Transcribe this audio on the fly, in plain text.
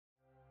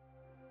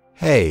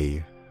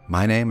Hey,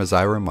 my name is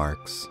Ira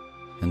Marks,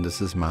 and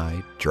this is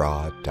my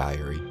Draw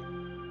Diary.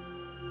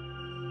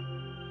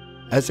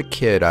 As a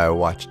kid, I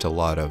watched a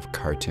lot of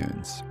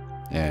cartoons,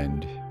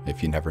 and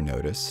if you never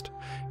noticed,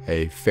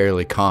 a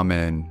fairly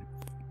common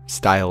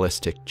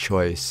stylistic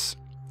choice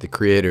the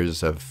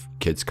creators of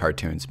kids'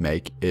 cartoons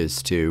make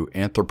is to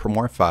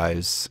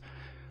anthropomorphize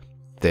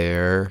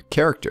their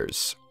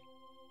characters,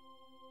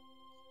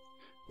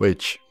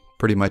 which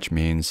pretty much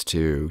means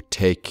to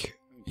take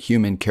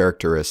human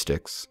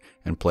characteristics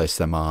and place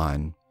them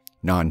on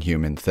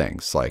non-human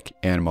things like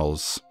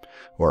animals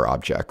or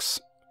objects.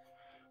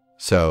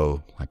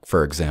 So, like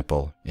for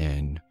example,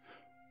 in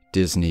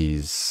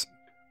Disney's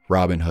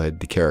Robin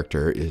Hood, the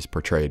character is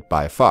portrayed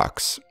by a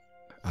fox.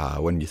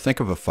 When you think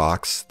of a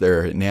fox,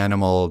 they're an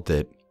animal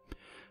that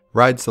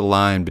rides the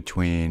line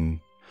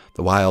between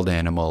the wild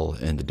animal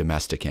and the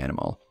domestic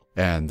animal.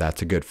 And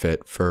that's a good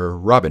fit for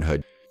Robin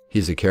Hood.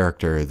 He's a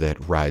character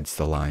that rides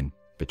the line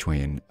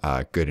between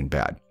good and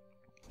bad.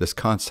 This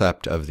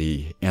concept of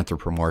the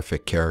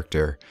anthropomorphic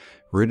character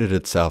rooted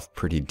itself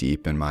pretty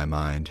deep in my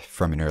mind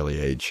from an early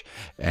age.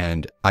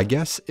 And I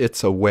guess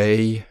it's a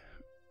way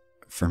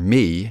for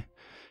me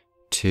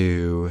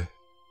to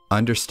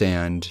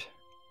understand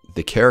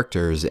the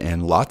characters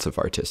in lots of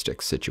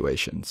artistic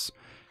situations.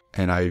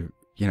 And I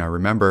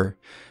remember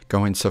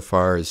going so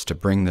far as to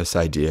bring this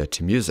idea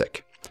to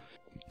music.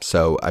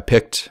 So I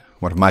picked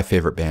one of my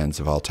favorite bands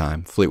of all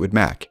time, Fleetwood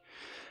Mac.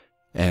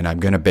 And I'm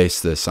going to base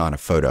this on a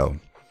photo.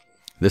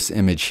 This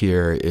image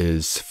here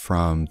is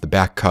from the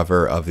back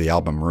cover of the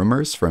album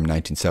Rumors from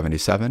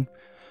 1977.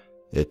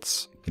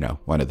 It's,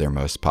 one of their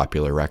most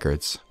popular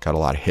records. Got a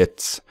lot of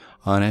hits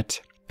on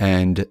it.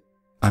 And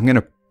I'm going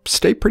to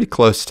stay pretty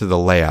close to the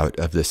layout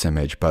of this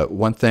image, but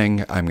one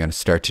thing I'm going to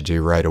start to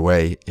do right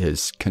away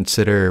is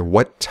consider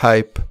what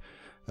type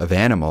of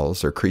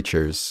animals or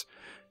creatures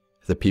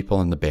the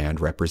people in the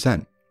band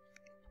represent.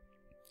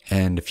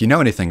 And if you know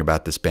anything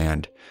about this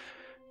band,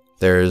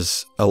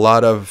 there's a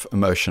lot of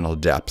emotional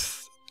depth,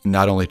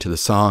 not only to the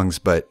songs,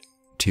 but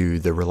to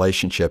the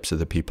relationships of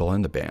the people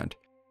in the band.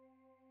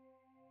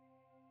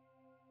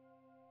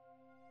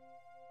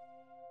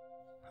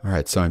 All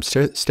right, so I'm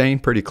staying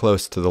pretty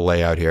close to the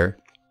layout here.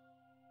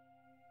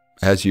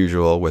 As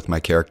usual with my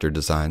character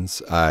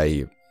designs,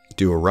 I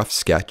do a rough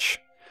sketch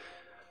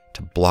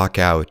to block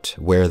out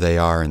where they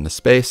are in the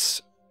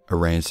space,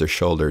 arrange their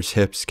shoulders,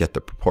 hips, get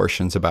the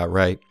proportions about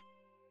right.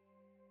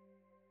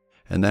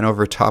 And then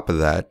over top of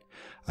that,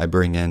 I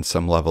bring in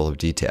some level of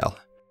detail.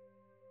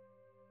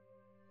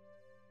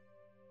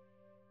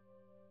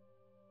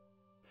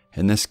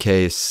 In this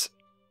case,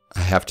 I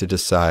have to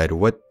decide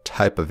what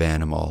type of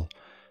animal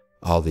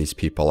all these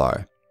people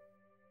are.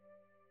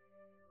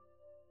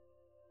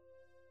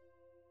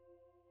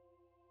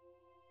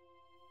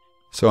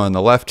 So on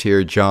the left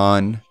here,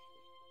 John,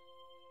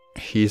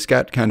 he's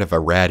got kind of a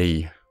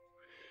ratty,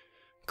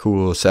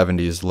 cool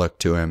 70s look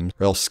to him.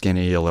 Real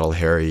skinny, a little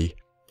hairy.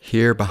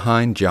 Here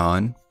behind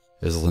John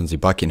is Lindsey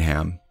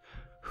Buckingham,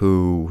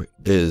 who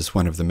is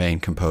one of the main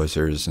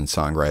composers and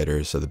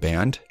songwriters of the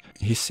band.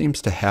 He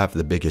seems to have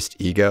the biggest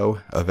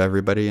ego of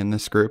everybody in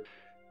this group.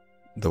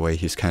 The way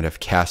he's kind of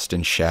cast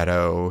in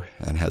shadow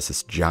and has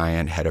this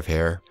giant head of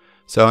hair.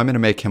 So I'm going to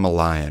make him a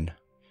lion,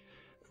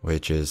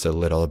 which is a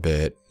little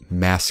bit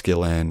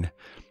masculine,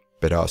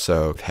 but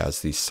also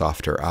has these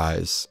softer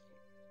eyes.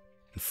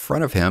 In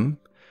front of him,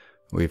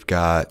 we've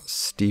got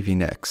Stevie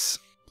Nicks,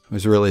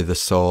 who's really the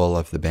soul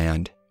of the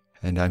band.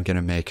 And I'm going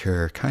to make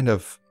her kind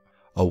of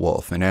a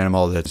wolf, an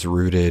animal that's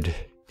rooted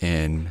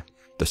in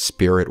the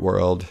spirit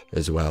world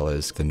as well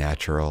as the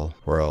natural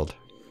world.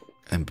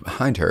 And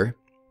behind her,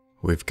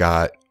 we've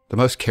got the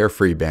most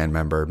carefree band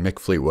member, Mick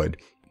Fleetwood.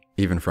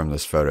 Even from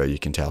this photo, you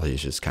can tell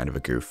he's just kind of a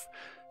goof.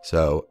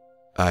 So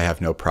I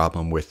have no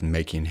problem with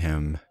making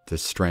him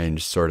this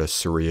strange, sort of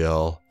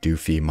surreal,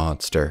 doofy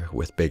monster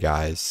with big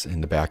eyes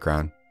in the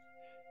background.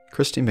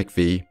 Christy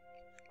McVie,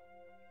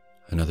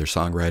 another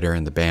songwriter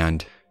in the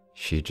band,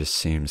 she just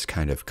seems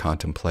kind of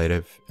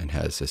contemplative and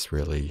has this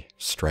really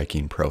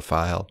striking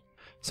profile.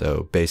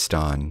 So based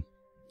on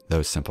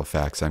those simple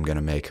facts, I'm going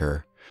to make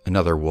her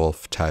another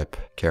wolf-type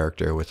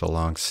character with a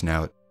long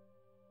snout.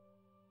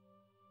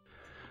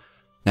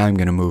 Now I'm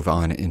going to move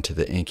on into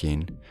the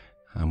inking.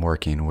 I'm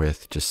working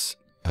with just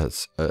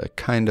a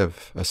kind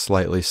of a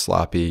slightly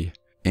sloppy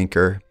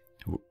inker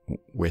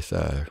with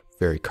a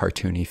very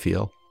cartoony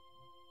feel.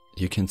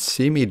 You can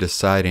see me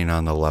deciding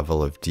on the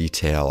level of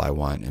detail I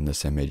want in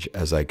this image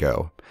as I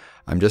go.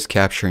 I'm just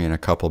capturing a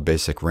couple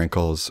basic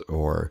wrinkles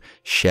or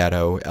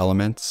shadow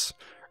elements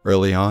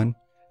early on.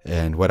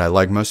 And what I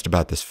like most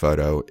about this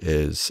photo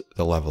is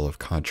the level of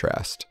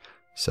contrast.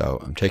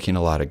 So I'm taking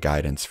a lot of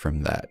guidance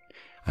from that.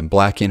 I'm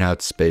blacking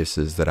out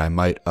spaces that I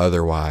might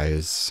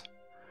otherwise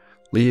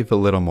leave a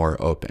little more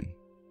open,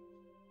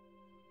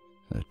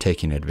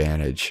 taking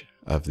advantage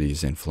of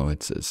these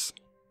influences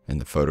in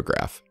the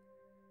photograph.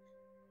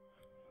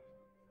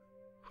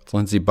 With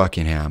Lindsey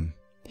Buckingham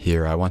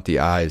here, I want the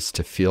eyes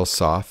to feel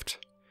soft.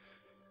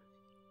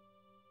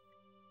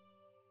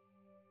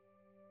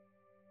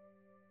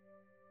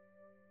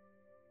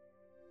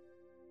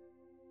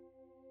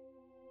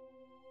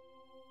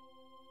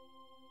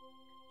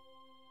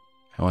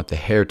 I want the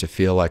hair to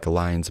feel like a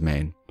lion's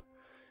mane.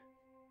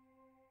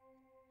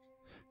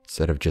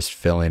 Instead of just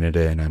filling it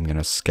in, I'm going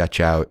to sketch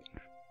out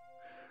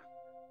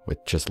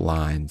with just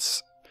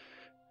lines.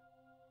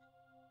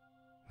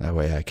 That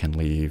way I can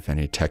leave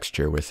any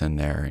texture within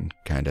there and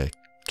kind of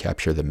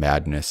capture the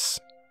madness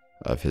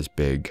of his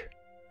big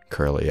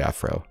curly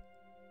afro.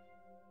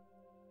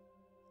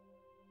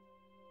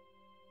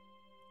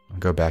 I'll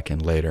go back in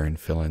later and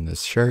fill in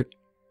this shirt.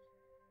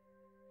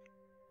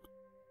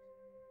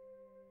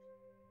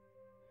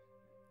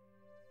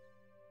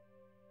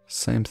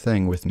 Same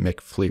thing with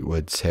Mick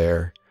Fleetwood's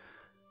hair.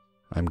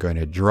 I'm going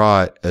to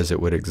draw it as it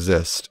would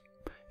exist.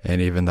 And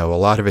even though a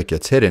lot of it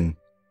gets hidden,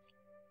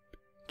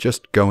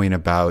 just going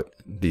about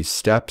these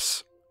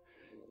steps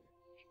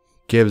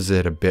gives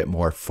it a bit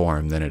more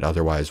form than it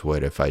otherwise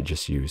would if I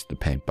just used the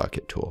paint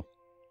bucket tool.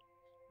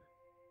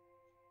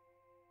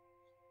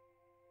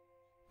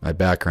 My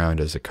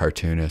background as a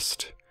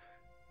cartoonist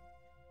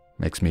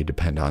makes me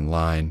depend on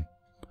line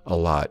a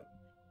lot.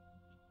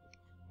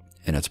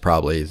 And it's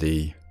probably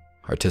the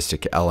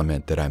artistic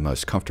element that I'm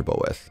most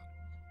comfortable with.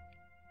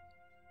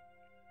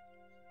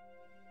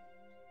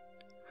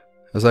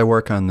 As I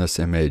work on this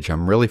image,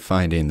 I'm really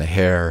finding the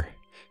hair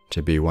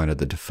to be one of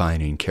the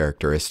defining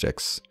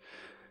characteristics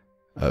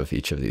of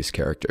each of these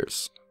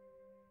characters.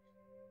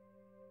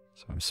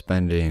 So I'm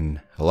spending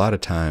a lot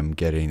of time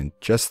getting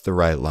just the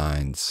right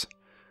lines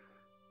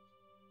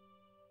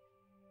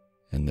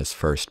in this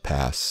first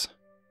pass,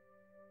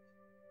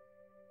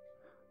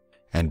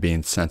 and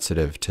being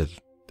sensitive to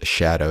the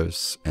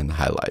shadows and the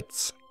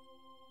highlights.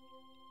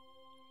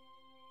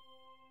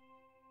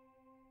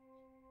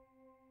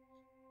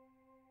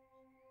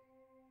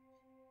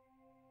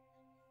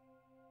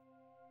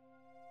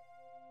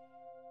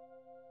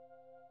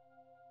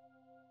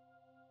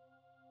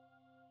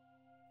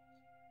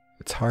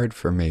 It's hard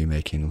for me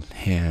making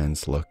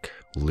hands look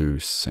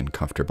loose and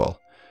comfortable,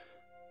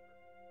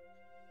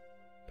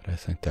 but I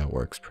think that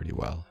works pretty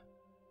well.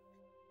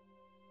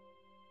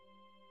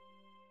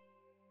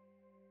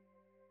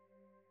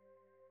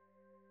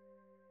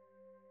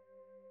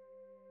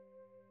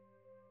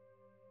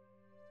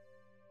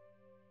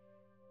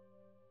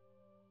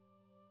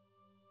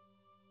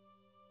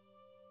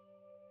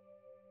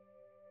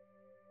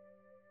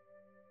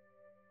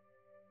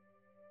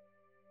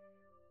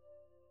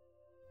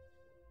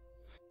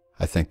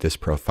 I think this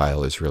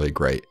profile is really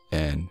great,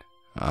 and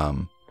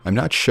I'm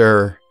not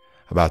sure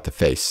about the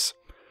face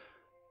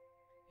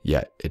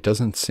yet. It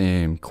doesn't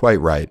seem quite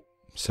right,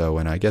 so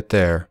when I get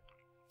there,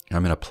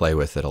 I'm going to play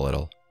with it a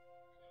little.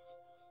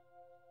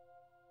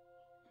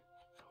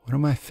 One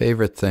of my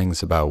favorite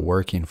things about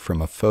working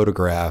from a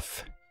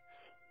photograph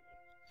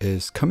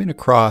is coming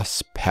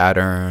across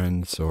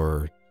patterns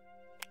or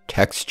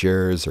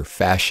textures or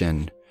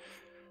fashion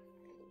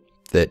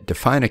that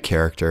define a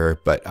character,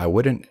 but I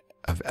wouldn't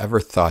have ever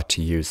thought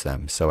to use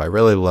them. So I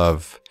really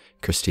love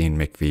Christine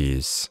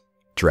McVie's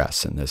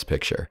dress in this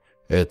picture.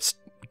 It's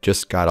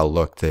just got a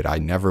look that I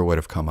never would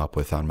have come up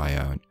with on my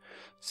own.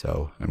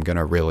 So I'm going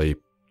to really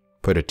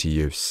put it to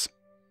use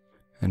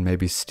and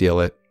maybe steal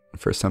it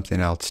for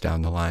something else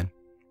down the line.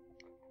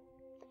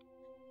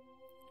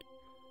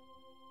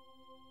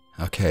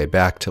 Okay,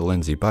 back to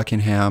Lindsey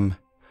Buckingham.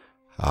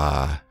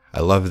 I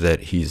love that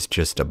he's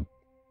just a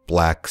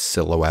black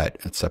silhouette,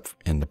 except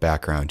in the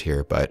background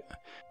here, but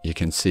you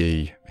can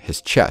see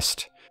his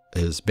chest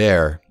is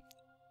bare,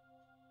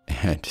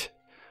 and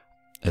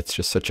it's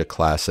just such a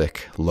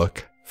classic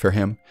look for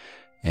him,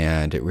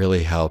 and it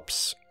really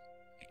helps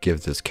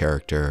give this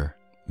character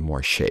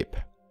more shape.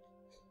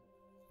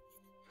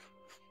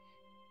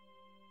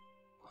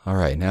 All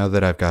right, now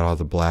that I've got all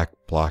the black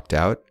blocked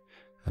out,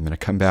 I'm going to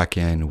come back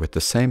in with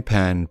the same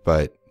pen,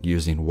 but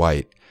using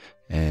white,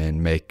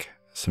 and make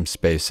some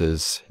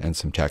spaces and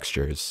some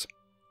textures.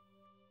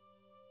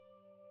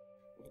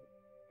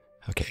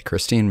 Okay,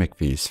 Christine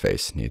McVie's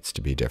face needs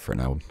to be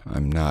different.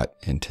 I'm not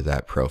into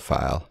that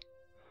profile.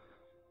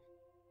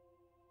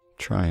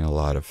 Trying a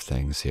lot of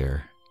things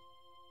here.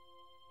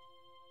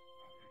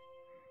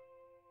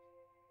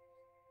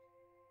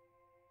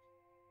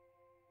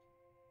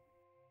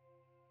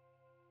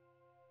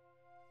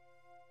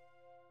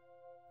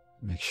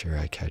 Make sure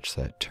I catch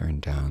that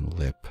turned down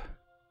lip.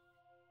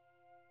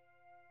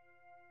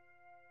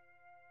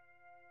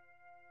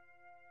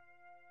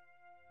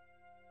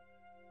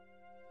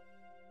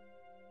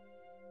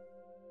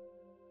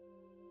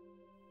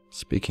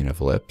 Speaking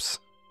of lips,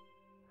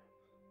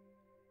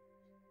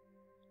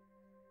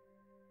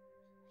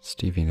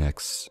 Stevie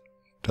Nicks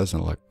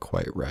doesn't look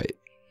quite right.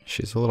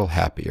 She's a little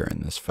happier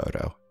in this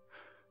photo.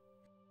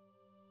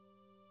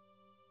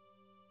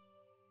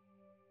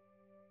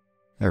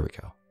 There we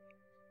go.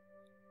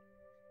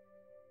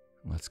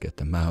 Let's get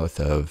the mouth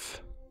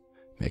of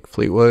Mick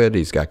Fleetwood.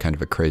 He's got kind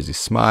of a crazy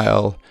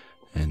smile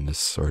and this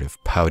sort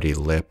of pouty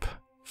lip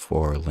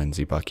for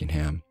Lindsey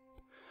Buckingham.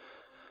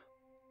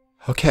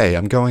 Okay,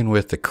 I'm going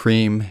with the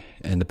cream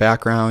in the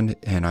background,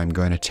 and I'm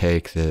going to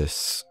take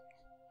this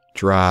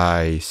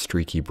dry,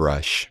 streaky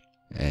brush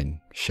and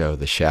show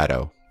the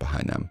shadow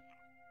behind them.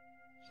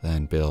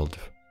 Then build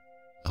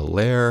a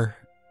layer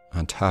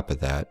on top of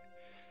that.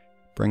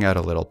 Bring out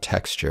a little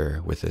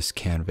texture with this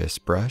canvas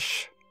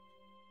brush.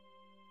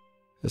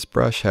 This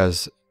brush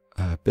has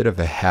a bit of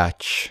a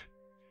hatch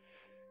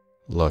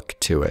look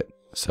to it,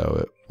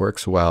 so it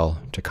works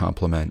well to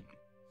complement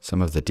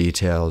some of the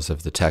details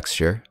of the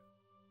texture.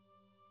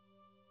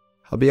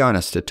 I'll be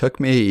honest, it took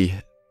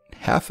me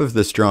half of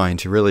this drawing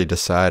to really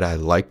decide I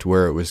liked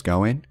where it was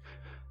going,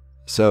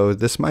 so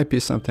this might be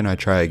something I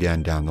try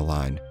again down the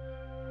line.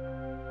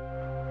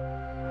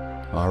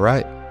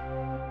 Alright,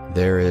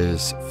 there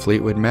is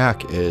Fleetwood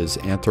Mac is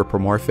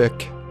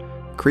Anthropomorphic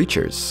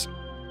Creatures.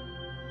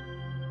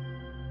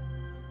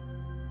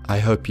 I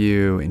hope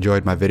you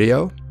enjoyed my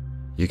video.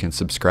 You can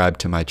subscribe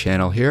to my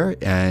channel here,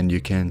 and you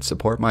can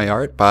support my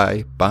art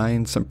by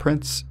buying some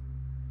prints.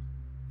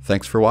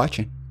 Thanks for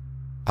watching.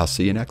 I'll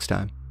see you next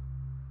time.